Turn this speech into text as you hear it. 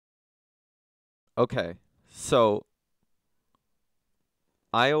Okay. So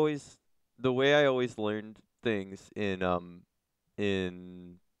I always the way I always learned things in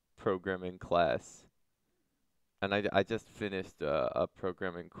programming class, and I just finished a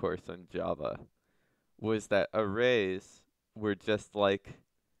programming course on Java, was that arrays were just like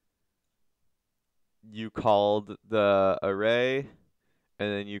you called the array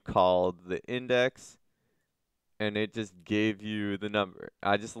and then you called the index and it just gave you the number.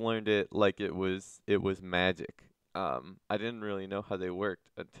 I just learned it like it was magic. I didn't really know how they worked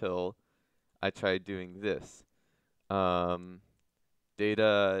until I tried doing this. Um,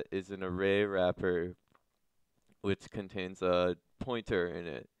 Data is an array wrapper which contains a pointer in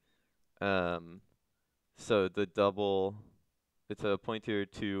it. Um, so the double, it's a pointer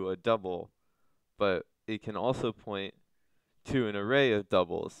to a double, but it can also point to an array of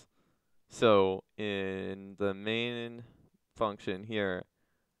doubles. So in the main function here,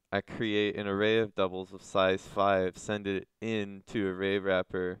 I create an array of doubles of size 5, send it into array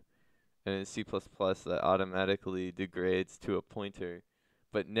wrapper, and in C++ that automatically degrades to a pointer.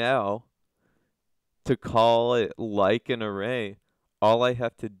 But now, to call it like an array, all I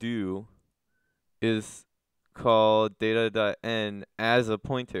have to do is call data.n as a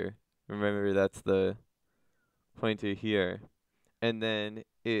pointer. Remember, that's the pointer here. And then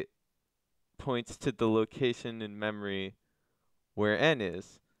it points to the location in memory where n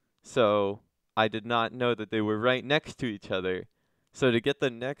is. So I did not know that they were right next to each other. So to get the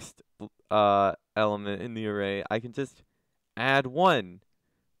next element in the array, I can just add 1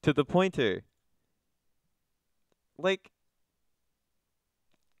 to the pointer. Like,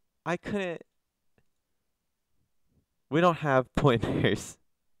 I couldn't. We don't have pointers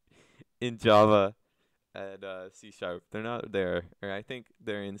in Java and C sharp. They're not there. Or I think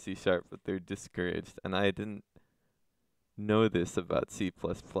they're in C sharp, but they're discouraged. And I didn't know this about C++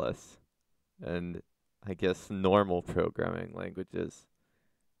 and I guess normal programming languages.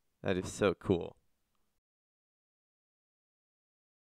 That is so cool.